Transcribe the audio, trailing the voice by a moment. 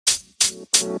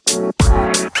Well,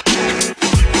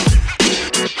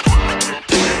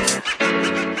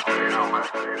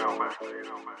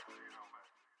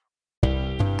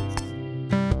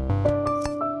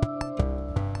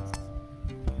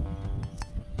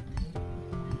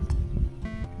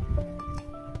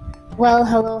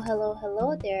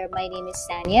 hello there. My name is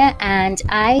Sanya, and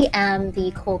I am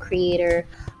the co creator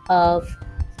of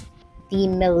the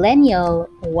Millennial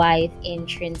Wife in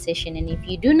Transition. And if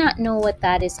you do not know what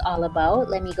that is all about,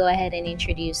 let me go ahead and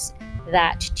introduce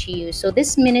that to you. So,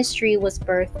 this ministry was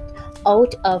birthed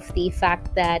out of the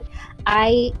fact that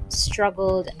I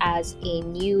struggled as a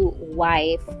new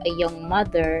wife, a young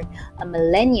mother, a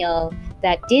millennial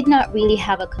that did not really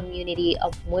have a community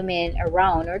of women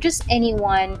around or just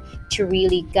anyone to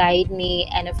really guide me.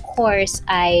 And of course,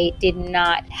 I did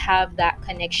not have that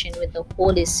connection with the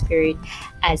Holy Spirit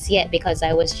as yet because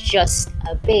I was just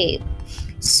a babe.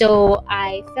 So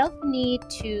I felt the need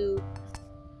to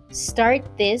start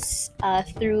this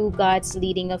through God's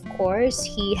leading, of course.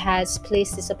 He has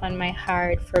placed this upon my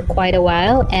heart for quite a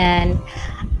while, and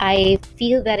I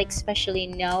feel that especially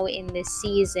now in this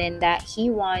season that He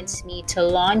wants me to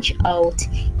launch out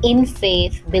in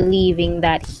faith, believing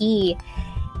that He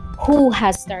who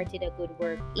has started a good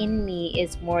work in me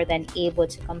is more than able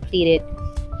to complete it.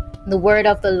 The word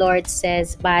of the Lord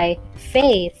says, by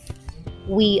faith,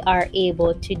 we are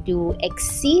able to do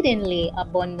exceedingly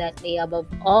abundantly above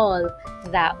all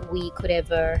that we could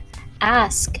ever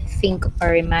ask, think,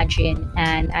 or imagine.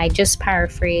 And I just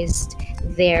paraphrased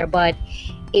there, but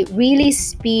it really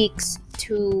speaks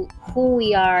to who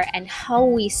we are and how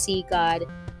we see God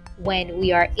when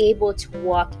we are able to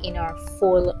walk in our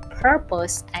full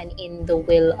purpose and in the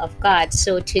will of God.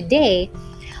 So today,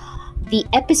 the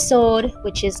episode,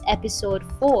 which is episode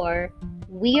 4,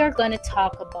 we are going to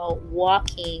talk about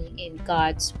walking in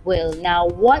God's will. Now,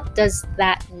 what does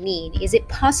that mean? Is it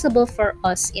possible for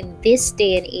us in this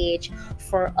day and age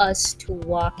for us to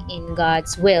walk in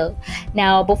God's will?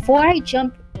 Now, before I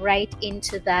jump right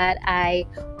into that, I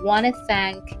want to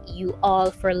thank you all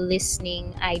for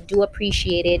listening. I do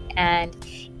appreciate it. And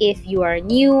if you are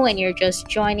new and you're just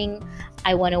joining,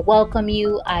 I want to welcome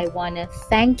you. I want to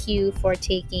thank you for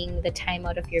taking the time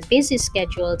out of your busy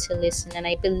schedule to listen. And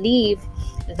I believe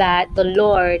that the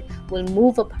Lord will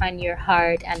move upon your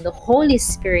heart and the Holy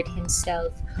Spirit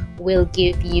Himself will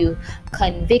give you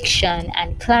conviction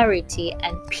and clarity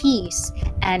and peace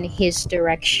and His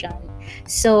direction.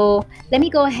 So let me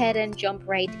go ahead and jump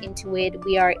right into it.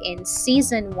 We are in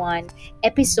season 1,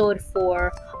 episode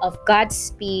 4 of God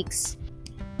Speaks.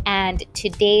 And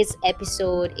today's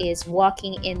episode is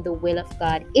walking in the will of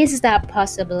God. Is that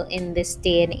possible in this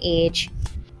day and age?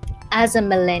 As a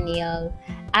millennial,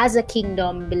 as a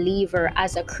kingdom believer,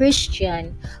 as a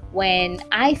Christian, when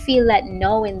I feel that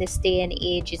now in this day and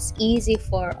age, it's easy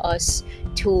for us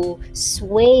to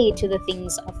sway to the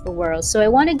things of the world. So I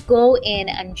want to go in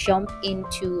and jump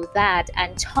into that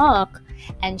and talk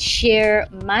and share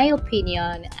my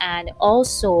opinion, and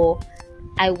also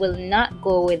I will not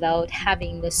go without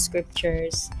having the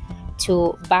scriptures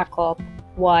to back up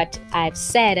what I've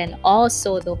said, and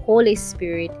also the Holy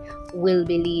Spirit will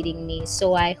be leading me.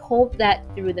 So I hope that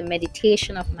through the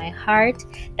meditation of my heart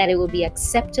that it will be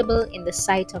acceptable in the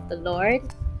sight of the Lord.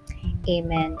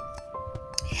 Amen.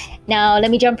 Now,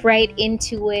 let me jump right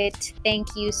into it. Thank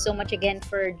you so much again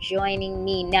for joining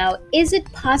me. Now, is it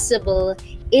possible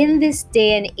in this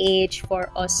day and age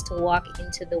for us to walk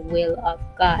into the will of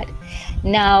God?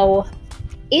 Now,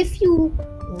 if you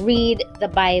read the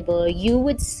Bible, you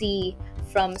would see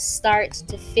from start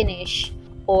to finish,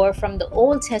 or from the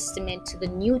Old Testament to the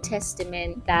New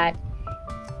Testament, that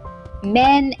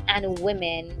men and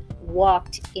women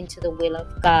walked into the will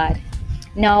of God.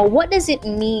 Now, what does it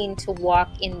mean to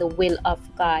walk in the will of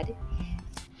God?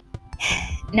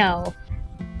 Now,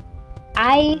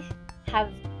 I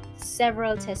have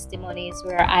several testimonies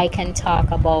where I can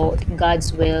talk about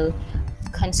God's will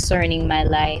concerning my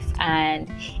life, and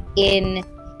in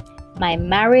my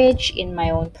marriage, in my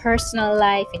own personal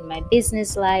life, in my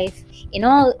business life, in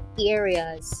all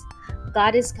areas,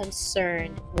 God is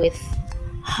concerned with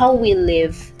how we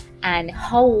live and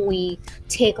how we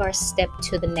take our step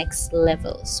to the next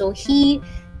level. So He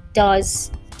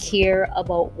does care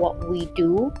about what we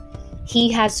do.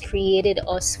 He has created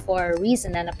us for a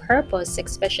reason and a purpose,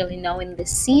 especially now in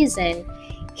this season.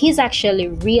 He's actually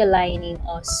realigning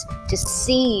us to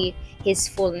see His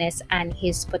fullness and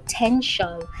His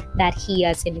potential that He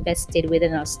has invested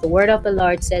within us. The word of the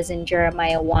Lord says in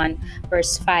Jeremiah 1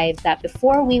 verse 5 that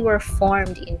before we were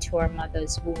formed into our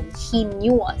mother's womb, He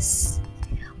knew us.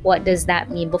 What does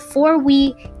that mean? Before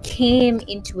we came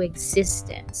into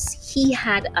existence, He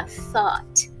had a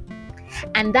thought.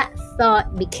 And that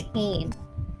thought became,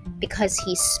 because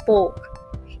he spoke.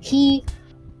 He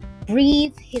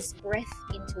breathed his breath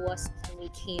into us and we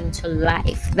came to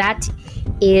life. That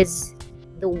is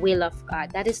the will of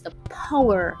God. That is the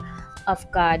power of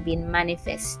God being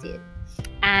manifested.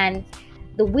 And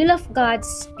the will of God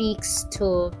speaks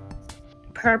to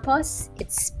purpose.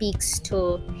 It speaks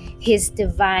to his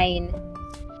divine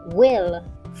will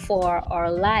for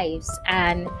our lives.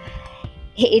 And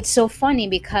it's so funny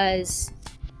because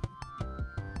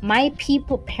my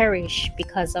people perish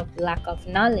because of lack of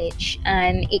knowledge,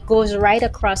 and it goes right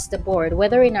across the board,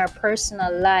 whether in our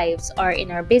personal lives or in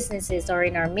our businesses or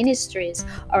in our ministries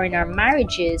or in our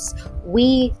marriages.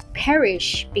 We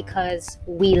perish because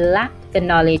we lack the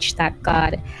knowledge that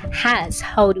God has.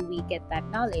 How do we get that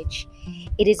knowledge?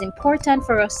 It is important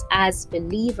for us as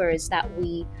believers that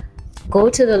we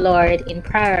go to the Lord in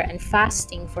prayer and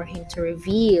fasting for him to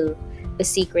reveal the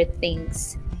secret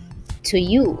things to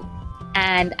you.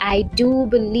 And I do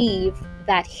believe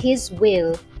that his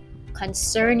will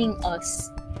concerning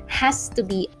us has to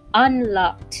be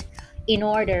unlocked in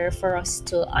order for us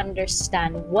to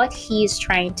understand what he is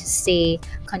trying to say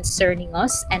concerning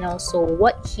us, and also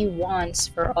what he wants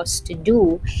for us to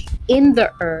do in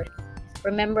the earth.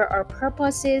 Remember, our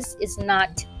purposes is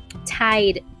not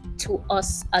tied to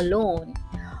us alone.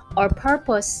 Our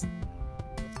purpose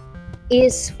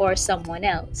is for someone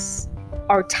else.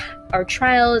 Our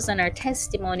trials and our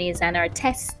testimonies and our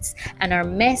tests and our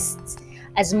messes,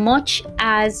 as much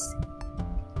as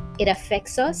it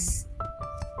affects us,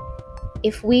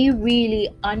 if we really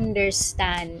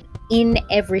understand in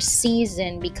every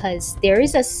season, because there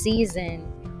is a season,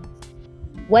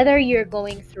 whether you're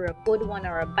going through a good one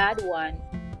or a bad one,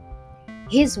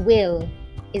 his will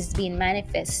is being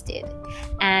manifested.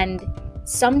 And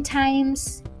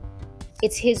sometimes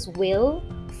it's his will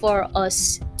for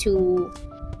us to,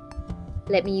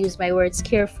 let me use my words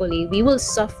carefully, we will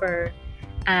suffer,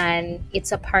 and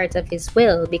it's a part of his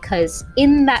will, because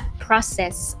in that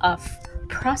process of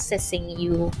processing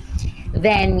you,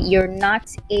 then you're not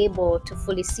able to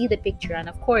fully see the picture. And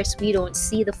of course, we don't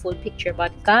see the full picture,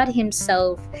 but God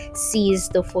himself sees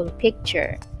the full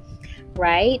picture,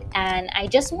 right? And I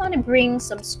just want to bring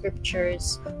some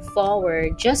scriptures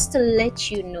forward just to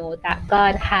let you know that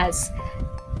God has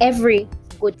every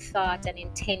good thought and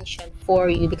intention for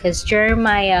you, because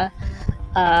Jeremiah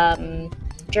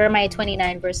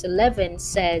 29 verse 11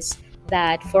 says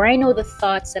that, "For I know the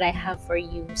thoughts that I have for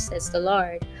you, says the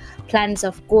Lord, plans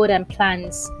of good and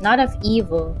plans not of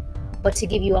evil, but to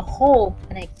give you a hope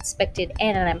and expected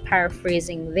end." And I'm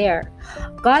paraphrasing there.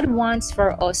 God wants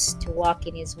for us to walk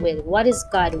in his will. What is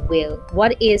God's will?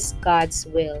 What is God's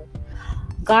will?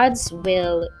 God's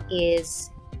will is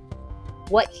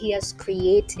what he has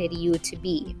created you to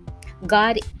be.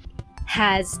 God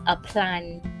has a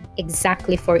plan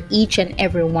exactly for each and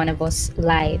every one of us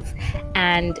life,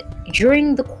 and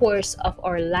during the course of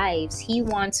our lives, he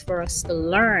wants for us to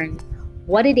learn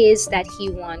what it is that he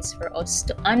wants for us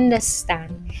to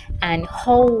understand, and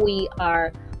how we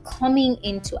are coming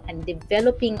into and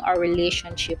developing our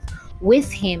relationship with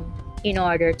him in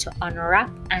order to unwrap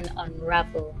and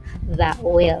unravel that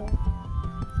will.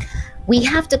 We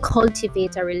have to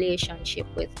cultivate a relationship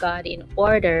with God in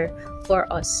order for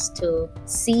us to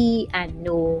see and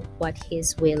know what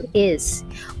his will is.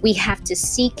 We have to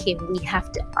seek him. We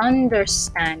have to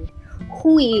understand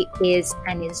who he is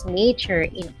and his nature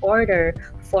in order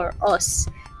for us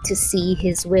to see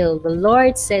his will. The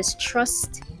Lord says,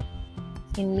 "Trust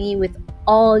in me with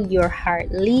all your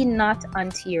heart. Lean not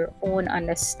unto your own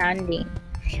understanding,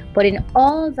 but in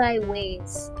all thy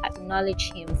ways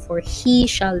acknowledge him, for he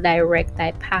shall direct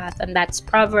thy path." And that's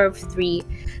Proverbs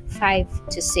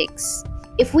 3:5-6.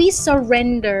 If we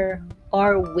surrender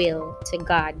our will to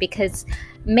God, because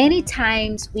many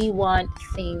times we want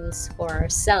things for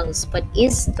ourselves, but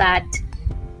is that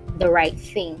the right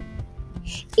thing?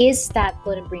 Is that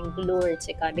going to bring glory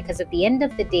to God? Because at the end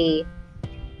of the day,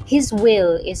 his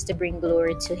will is to bring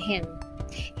glory to him.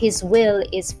 His will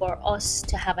is for us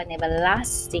to have an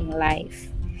everlasting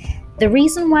life. The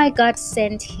reason why God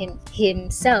sent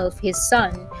himself, his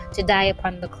son, to die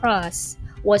upon the cross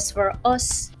was for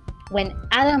us. When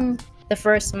Adam, the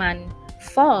first man,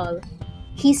 fall,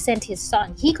 he sent his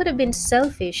son. He could have been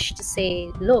selfish to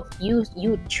say, "Look, you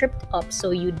tripped up,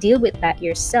 so you deal with that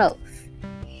yourself."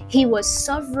 He was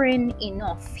sovereign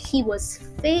enough. He was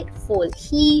faithful.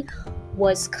 He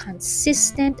was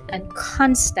consistent and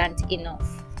constant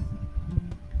enough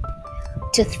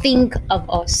to think of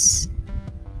us.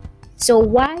 So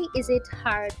why is it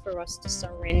hard for us to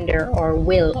surrender our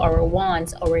will, our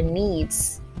wants, our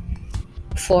needs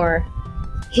for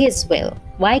his will?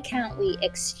 Why can't we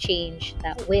exchange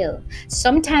that will?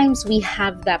 Sometimes we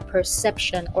have that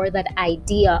perception or that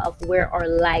idea of where our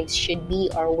lives should be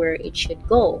or where it should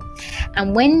go.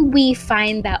 And when we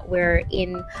find that we're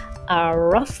in a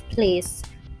rough place,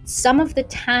 some of the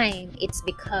time it's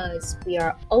because we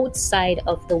are outside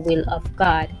of the will of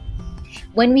God.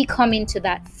 When we come into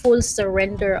that full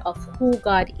surrender of who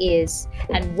God is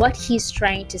and what He's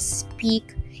trying to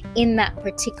speak in that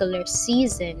particular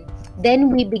season,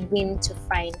 then we begin to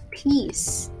find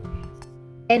peace.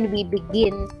 And we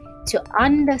begin to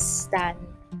understand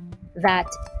that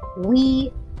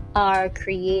we are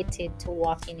created to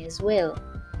walk in His will.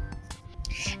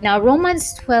 Now,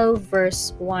 Romans 12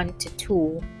 verse 1 to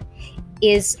 2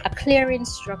 is a clear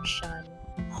instruction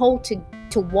how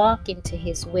to walk into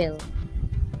His will.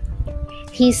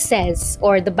 He says,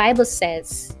 or the Bible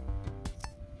says,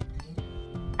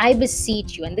 I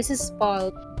beseech you, and this is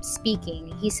Paul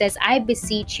speaking. He says, I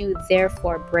beseech you,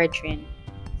 therefore, brethren,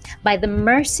 by the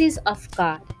mercies of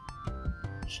God,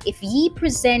 if ye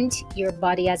present your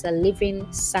body as a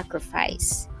living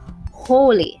sacrifice,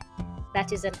 holy,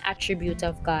 that is an attribute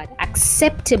of God,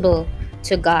 acceptable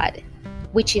to God,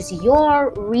 which is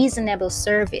your reasonable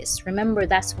service. Remember,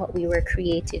 that's what we were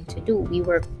created to do. We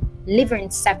were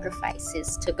living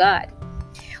sacrifices to God.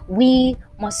 We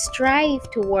must strive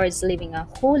towards living a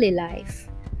holy life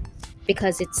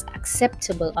because it's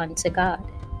acceptable unto God.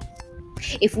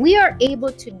 If we are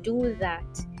able to do that,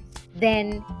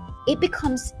 then it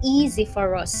becomes easy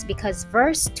for us, because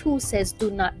verse 2 says,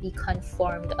 do not be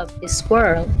conformed of this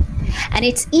world. And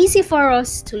it's easy for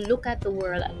us to look at the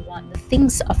world and want the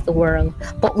things of the world,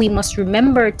 but we must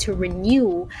remember to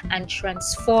renew and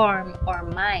transform our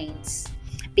minds,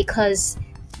 because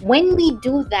when we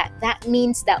do that, that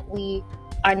means that we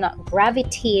are not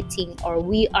gravitating or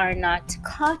we are not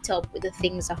caught up with the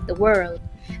things of the world,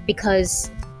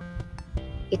 because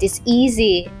it is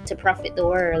easy to profit the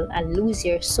world and lose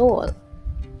your soul.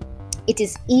 It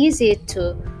is easy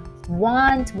to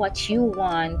want what you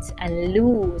want and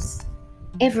lose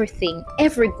everything,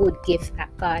 every good gift that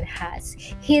God has.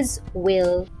 His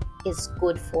will is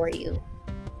good for you.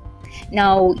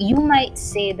 Now, you might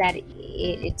say that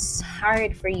it's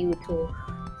hard for you to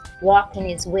walk in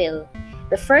His will.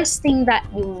 The first thing that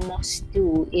you must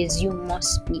do is you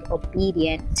must be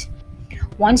obedient.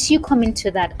 Once you come into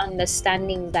that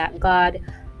understanding that God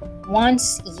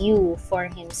wants you for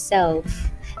Himself,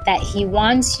 that He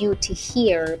wants you to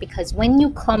hear, because when you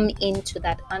come into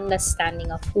that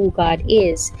understanding of who God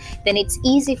is, then it's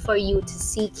easy for you to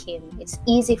seek Him. It's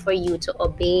easy for you to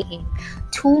obey Him.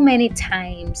 Too many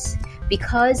times,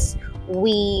 because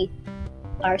we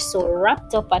are so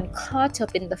wrapped up and caught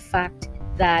up in the fact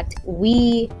that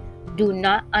we do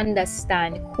not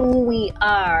understand who we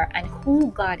are and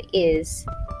who God is,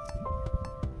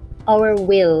 our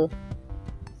will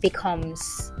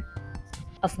becomes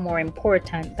of more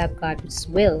important than God's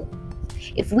will.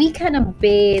 If we can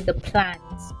obey the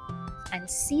plans and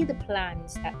see the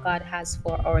plans that God has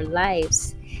for our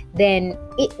lives, then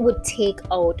it would take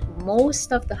out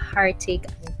most of the heartache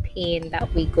and pain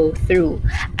that we go through.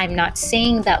 I'm not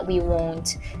saying that we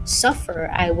won't suffer.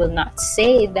 I will not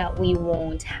say that we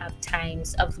won't have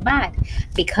times of bad,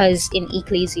 because in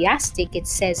Ecclesiastic it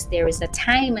says there is a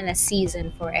time and a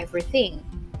season for everything.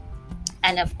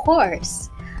 And of course,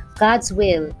 God's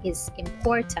will is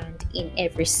important in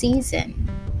every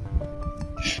season.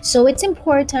 So it's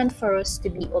important for us to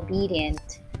be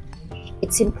obedient.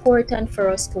 It's important for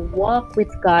us to walk with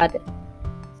God,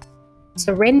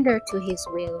 surrender to His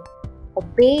will,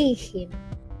 obey Him,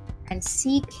 and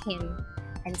seek Him,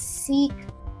 and seek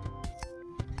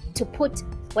to put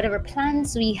whatever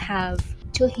plans we have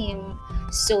to Him,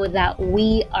 so that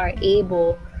we are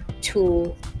able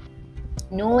to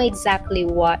know exactly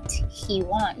what He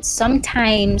wants.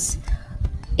 Sometimes,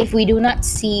 if we do not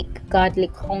seek godly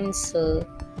counsel,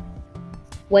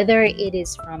 whether it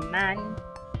is from man,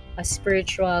 a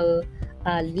spiritual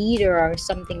leader or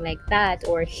something like that,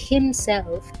 or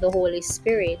Himself, the Holy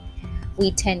Spirit,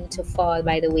 we tend to fall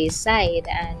by the wayside.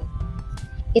 And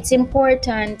it's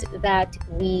important that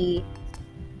we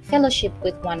fellowship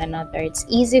with one another. It's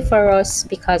easy for us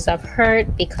because of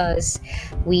hurt, because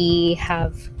we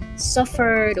have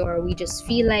suffered, or we just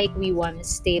feel like we want to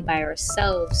stay by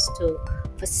ourselves, to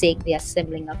forsake the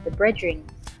assembling of the brethren.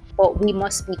 But we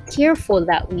must be careful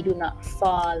that we do not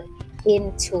fall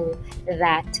into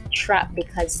that trap,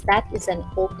 because that is an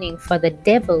opening for the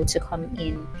devil to come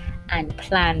in and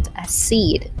plant a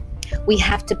seed. We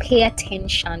have to pay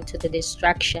attention to the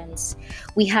distractions.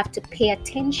 We have to pay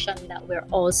attention that we're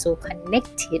also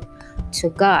connected to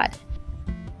God,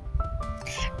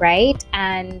 right?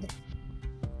 And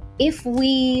If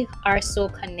we are so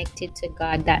connected to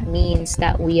God, that means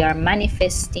that we are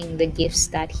manifesting the gifts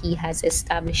that He has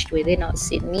established within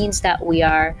us. It means that we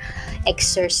are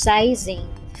exercising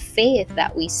faith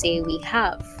that we say we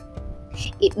have.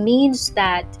 It means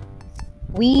that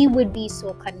we would be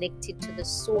so connected to the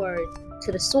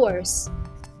source,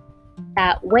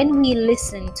 that when we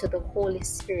listen to the Holy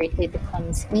Spirit, it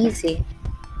becomes easy.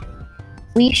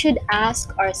 We should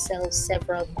ask ourselves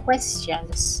several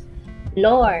questions.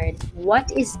 Lord,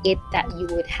 what is it that you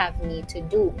would have me to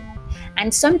do?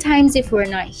 And sometimes if we're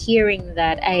not hearing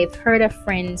that, I've heard a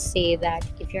friend say that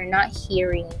if you're not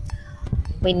hearing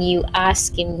when you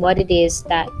ask him what it is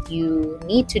that you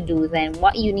need to do, then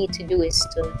what you need to do is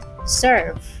to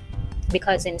serve.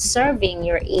 Because in serving,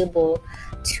 you're able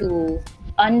to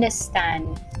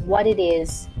understand what it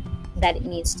is that it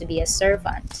needs to be a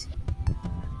servant,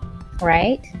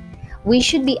 right? We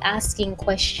should be asking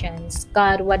questions.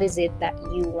 God, what is it that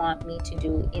you want me to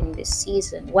do in this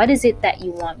season? What is it that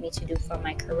you want me to do for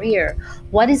my career?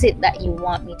 What is it that you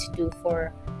want me to do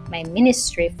for my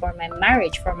ministry, for my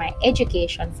marriage, for my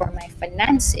education, for my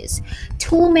finances?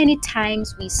 Too many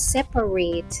times we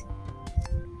separate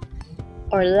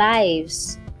our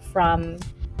lives from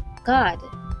God,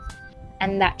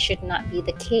 and that should not be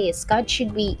the case. God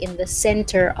should be in the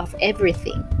center of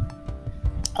everything.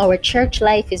 Our church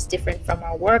life is different from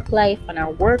our work life, and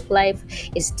our work life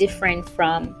is different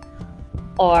from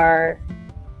our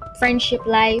friendship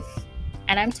life.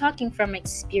 And I'm talking from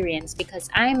experience, because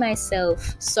I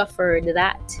myself suffered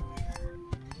that.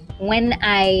 When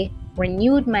I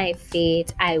renewed my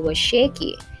faith, I was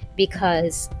shaky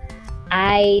because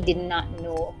I did not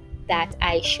know that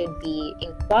I should be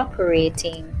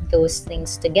incorporating those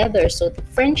things together. So the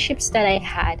friendships that I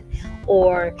had,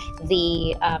 or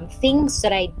the things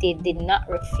that I did not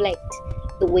reflect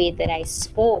the way that I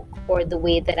spoke, or the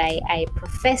way that I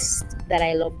professed that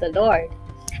I love the Lord.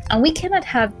 And we cannot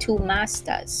have two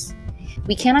masters.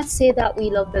 We cannot say that we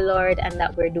love the Lord and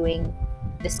that we're doing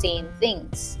the same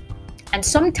things. And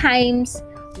sometimes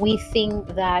we think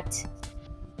that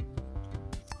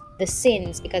the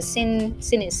sins, because sin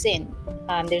is sin,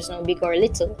 there's no big or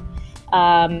little,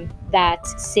 that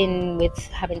sin with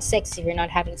having sex, if you're not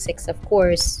having sex, of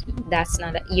course that's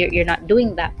not you're not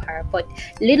doing that part, but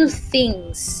little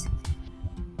things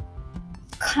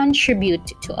contribute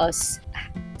to us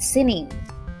sinning.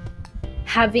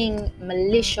 Having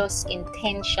malicious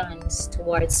intentions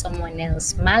towards someone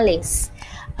else, malice,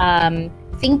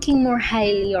 thinking more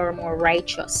highly or more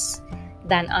righteous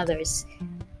than others,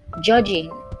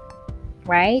 judging,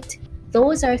 right?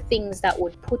 Those are things that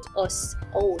would put us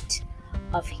out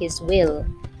of His will.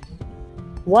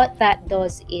 What that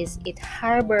does is it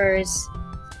harbors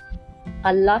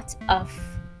a lot of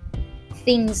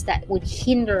things that would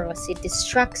hinder us. It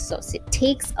distracts us. It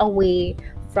takes away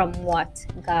from what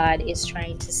God is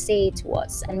trying to say to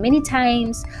us. And many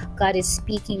times God is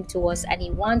speaking to us and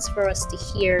He wants for us to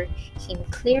hear Him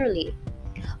clearly.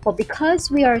 But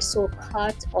because we are so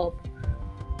caught up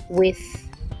with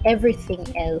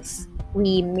everything else,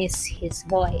 we miss His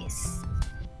voice.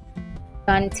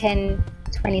 John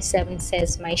 10:27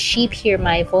 says, "My sheep hear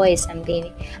my voice, and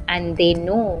they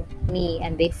know me,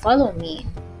 and they follow me."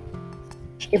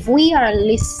 If we are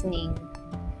listening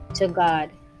to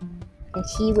God, and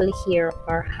He will hear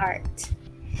our heart.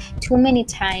 Too many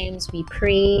times we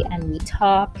pray and we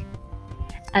talk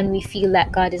and we feel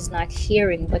that God is not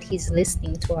hearing, but He's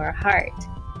listening to our heart.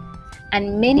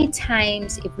 And many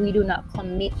times, if we do not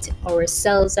commit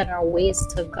ourselves and our ways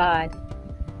to God,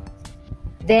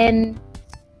 then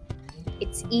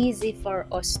it's easy for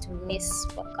us to miss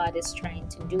what God is trying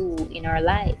to do in our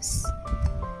lives.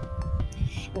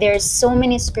 There's so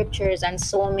many scriptures and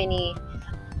so many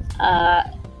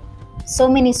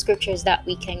scriptures that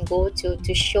we can go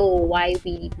to show why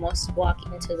we must walk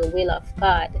into the will of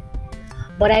God.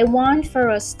 But I want for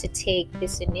us to take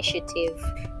this initiative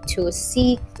to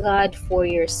seek God for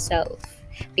yourself,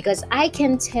 because I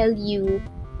can tell you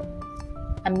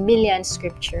a million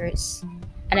scriptures,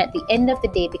 and at the end of the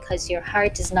day, because your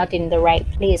heart is not in the right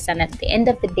place, and at the end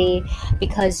of the day,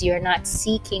 because you're not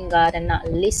seeking God and not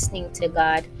listening to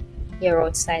God, you're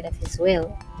outside of His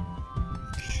will.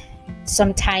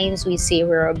 Sometimes we say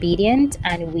we're obedient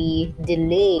and we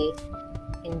delay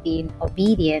in being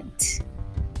obedient.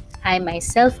 I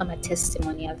myself am a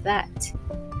testimony of that.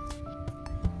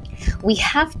 We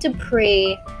have to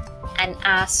pray and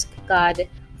ask God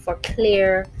for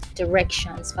clear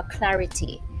directions, for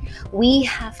clarity. We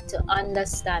have to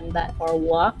understand that our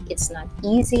walk, it's not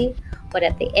easy, but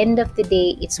at the end of the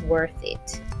day, it's worth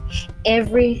it.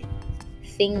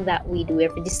 Everything that we do,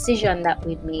 every decision that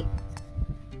we make,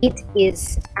 it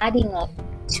is adding up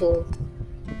to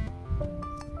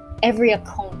every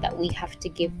account that we have to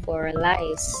give for our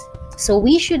lives. So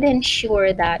we should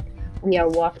ensure that we are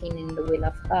walking in the will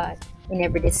of God. In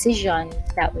every decision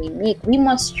that we make, we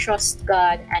must trust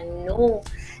God and know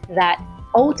that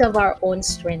out of our own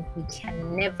strength, we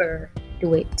can never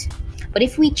do it. But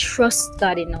if we trust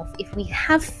God enough, if we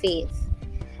have faith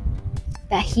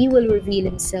that He will reveal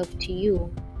Himself to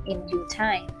you in due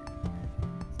time.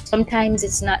 Sometimes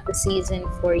it's not the season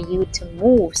for you to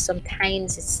move.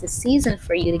 Sometimes it's the season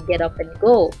for you to get up and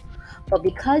go. But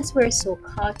because we're so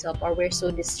caught up, or we're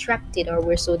so distracted, or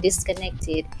we're so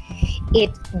disconnected,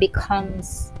 it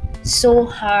becomes so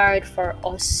hard for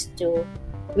us to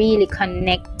really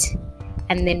connect.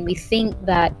 And then we think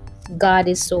that God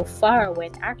is so far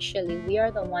when actually we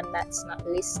are the one that's not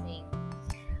listening.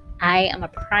 I am a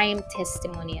prime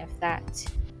testimony of that.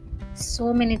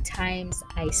 So many times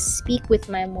I speak with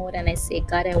my mouth and I say,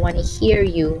 God, I want to hear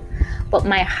you. But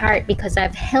my heart, because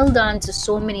I've held on to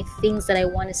so many things that I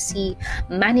want to see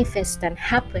manifest and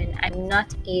happen, I'm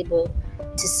not able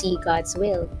to see God's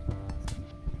will.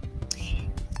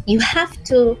 You have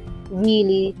to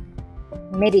really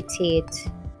meditate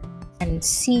and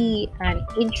see and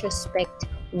introspect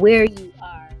where you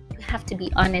are. You have to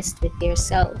be honest with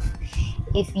yourself.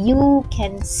 If you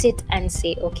can sit and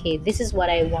say, okay, this is what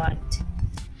I want,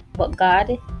 but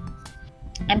God,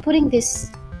 I'm putting this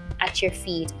at your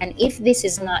feet, and if this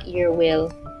is not your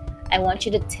will, I want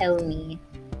you to tell me,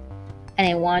 and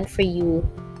I want for you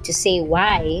to say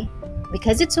why,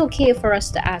 because it's okay for us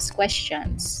to ask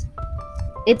questions.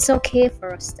 It's okay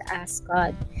for us to ask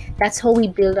God. That's how we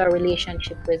build our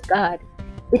relationship with God.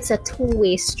 It's a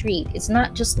two-way street. It's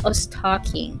not just us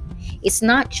talking. It's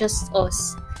not just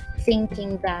us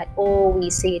thinking that, oh,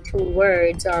 we say 2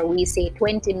 words or we say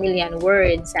 20 million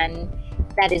words and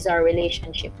that is our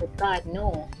relationship with God.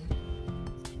 No.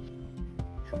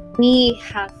 We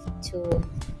have to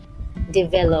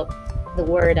develop the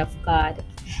Word of God.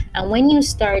 And when you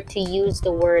start to use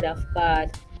the Word of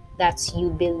God, that's you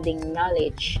building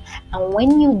knowledge. And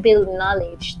when you build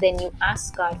knowledge, then you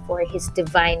ask God for His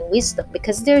divine wisdom,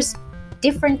 because there's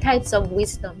different types of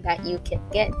wisdom that you can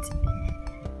get.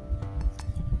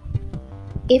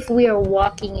 If we are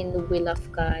walking in the will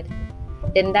of God,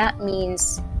 then that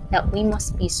means that we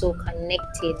must be so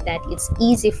connected that it's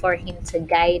easy for Him to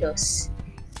guide us.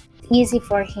 It's easy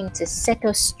for Him to set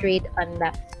us straight on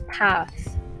that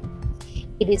path.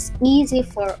 It is easy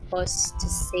for us to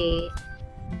say,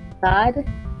 God,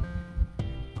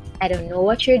 I don't know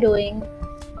what you're doing,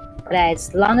 but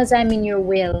as long as I'm in your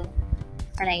will,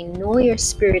 and I know your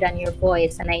spirit and your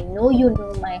voice, and I know you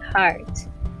know my heart,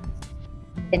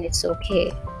 then it's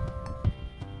okay.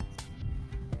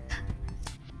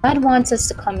 God wants us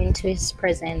to come into His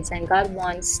presence, and God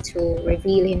wants to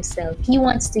reveal Himself. He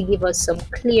wants to give us some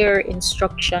clear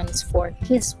instructions for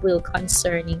His will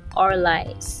concerning our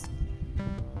lives.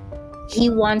 He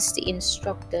wants to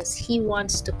instruct us. He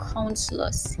wants to counsel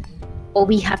us. But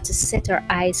we have to set our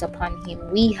eyes upon Him.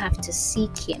 We have to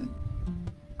seek Him.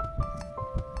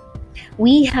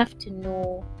 We have to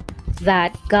know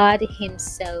that God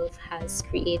Himself has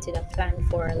created a plan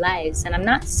for our lives. And I'm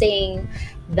not saying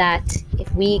that if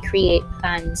we create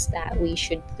plans that we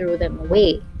should throw them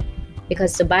away,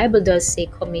 because the Bible does say,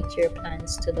 commit your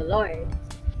plans to the Lord.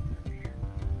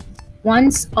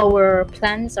 Once our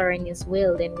plans are in His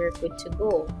will, then we're good to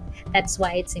go. That's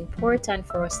why it's important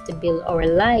for us to build our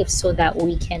lives so that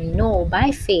we can know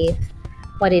by faith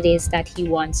what it is that He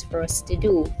wants for us to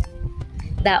do.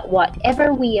 That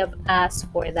whatever we have asked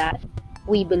for, that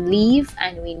we believe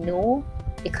and we know,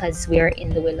 because we are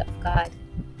in the will of God.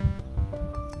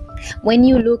 When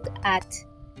you look at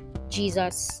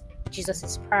Jesus'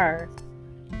 prayer,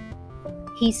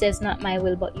 He says, not my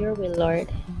will but your will,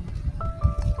 Lord.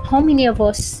 How many of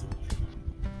us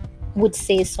would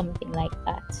say something like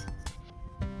that?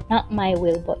 Not my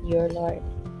will but your, Lord.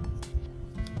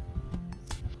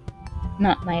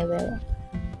 Not my will.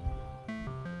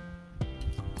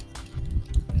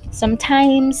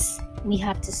 Sometimes we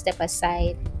have to step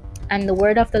aside, and the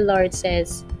word of the Lord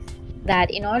says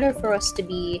that in order for us to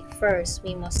be first,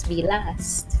 we must be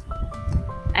last.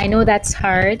 I know that's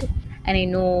hard, and I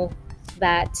know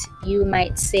that you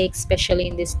might say, especially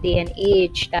in this day and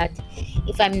age, that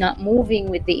if I'm not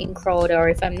moving with the in crowd, or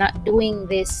if I'm not doing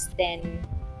this, then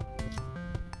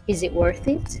is it worth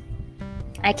it?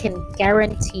 I can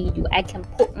guarantee you, I can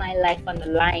put my life on the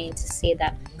line to say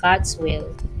that God's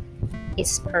will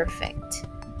is perfect.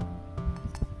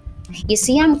 You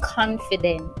see, I'm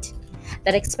confident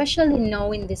that, especially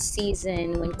now in this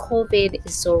season when COVID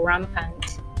is so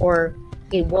rampant, or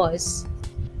it was,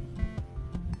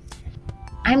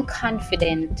 I'm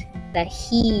confident that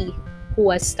He who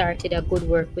has started a good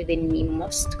work within me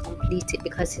must complete it,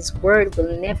 because His word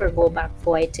will never go back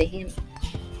void to Him.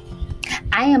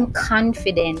 I am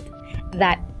confident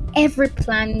that every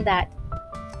plan that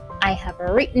I have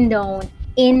written down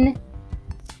in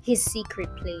His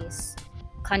secret place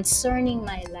concerning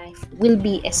my life will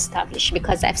be established,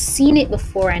 because I've seen it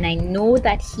before and I know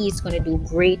that He's going to do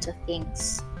greater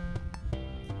things.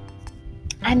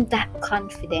 I'm that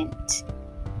confident.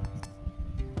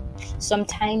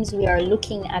 Sometimes we are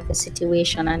looking at the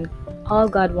situation and all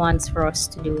God wants for us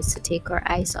to do is to take our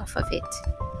eyes off of it,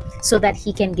 so that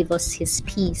He can give us His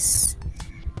peace,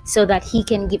 so that He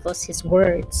can give us His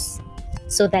words,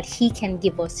 so that He can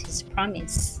give us His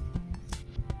promise.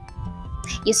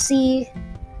 You see,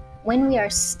 when we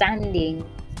are standing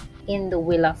in the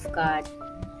will of God,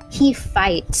 He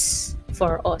fights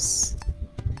for us.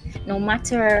 No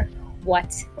matter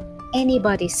what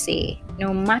anybody say,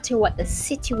 no matter what the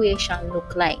situation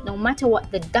look like, no matter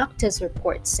what the doctor's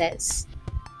report says,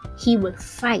 He will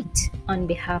fight on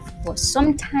behalf of us.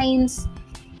 Sometimes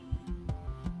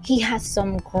He has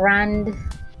some grand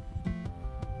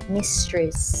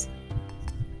mysteries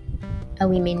and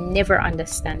we may never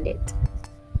understand it.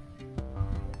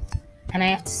 And I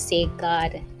have to say,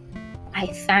 God, I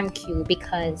thank You,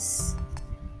 because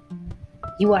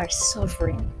You are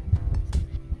sovereign.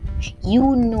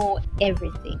 You know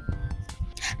everything.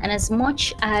 And as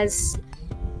much as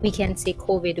we can say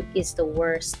COVID is the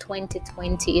worst,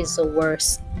 2020 is the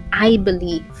worst, I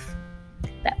believe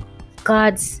that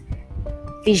God's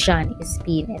vision is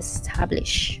being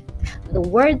established. The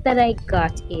word that I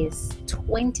got is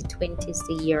 2020 is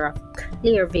the year of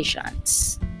clear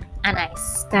visions. And I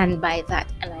stand by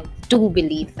that, and I do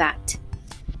believe that.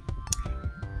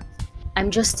 I'm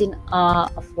just in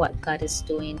awe of what God is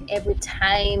doing. Every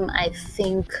time I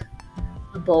think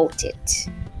about it,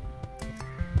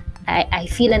 I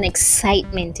feel an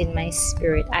excitement in my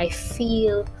spirit. I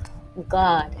feel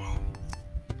God.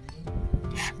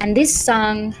 And this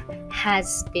song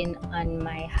has been on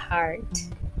my heart.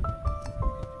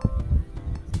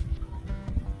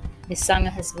 This song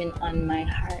has been on my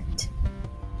heart.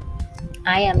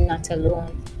 I am not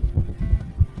alone.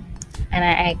 And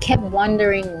I kept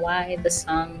wondering why the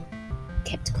song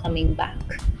kept coming back.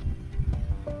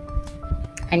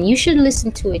 And you should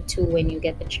listen to it too when you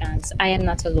get the chance. I Am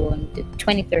Not Alone, the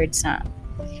 23rd Psalm.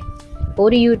 Go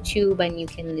to YouTube and you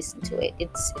can listen to it.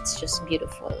 It's just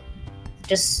beautiful.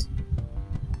 Just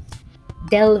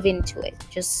delve into it.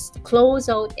 Just close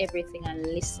out everything and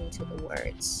listen to the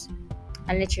words.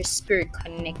 And let your spirit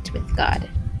connect with God.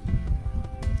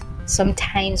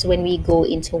 Sometimes when we go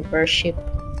into worship,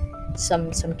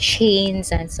 some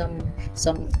chains and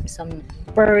some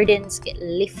burdens get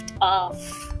lifted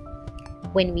off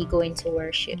when we go into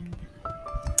worship.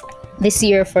 This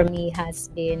year for me has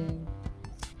been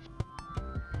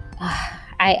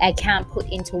I can't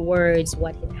put into words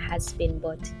what it has been,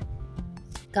 but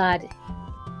God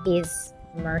is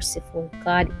merciful.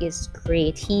 God is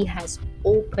great. He has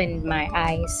opened my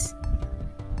eyes.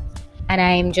 And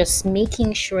I am just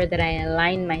making sure that I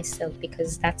align myself,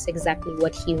 because that's exactly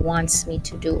what He wants me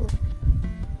to do.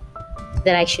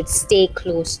 That I should stay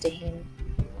close to Him.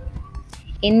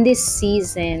 In this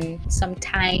season,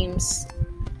 sometimes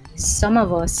some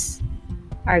of us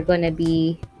are going to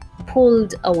be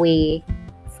pulled away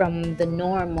from the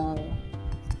normal.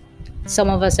 Some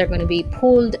of us are going to be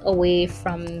pulled away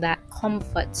from that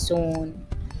comfort zone.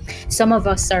 Some of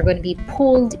us are going to be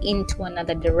pulled into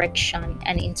another direction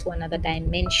and into another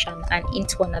dimension and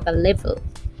into another level.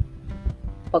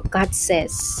 But God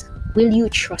says, will you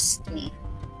trust me?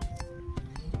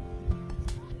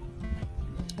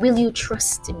 Will you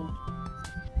trust me?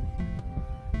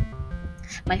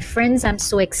 My friends, I'm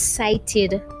so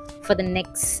excited for the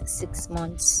next 6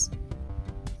 months.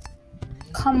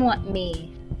 Come what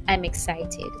may, I'm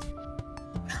excited.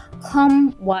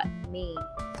 Come what may,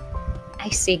 I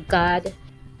say, God,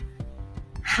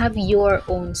 have your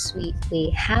own sweet way.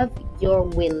 Have your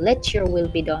will. Let your will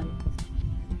be done.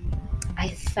 I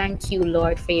thank you,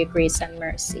 Lord, for your grace and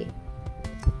mercy.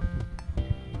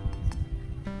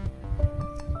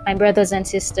 My brothers and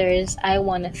sisters, I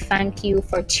want to thank you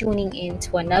for tuning in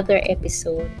to another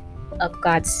episode of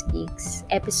God Speaks,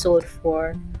 episode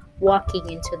 4, Walking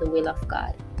into the Will of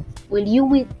God. Will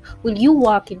you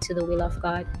walk into the will of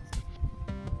God?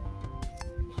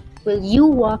 Will you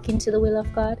walk into the will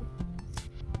of God?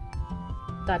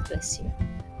 God bless you.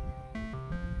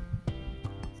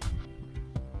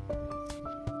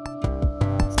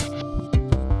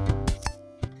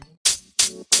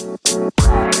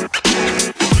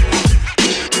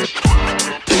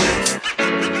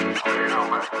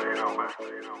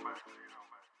 You know, man.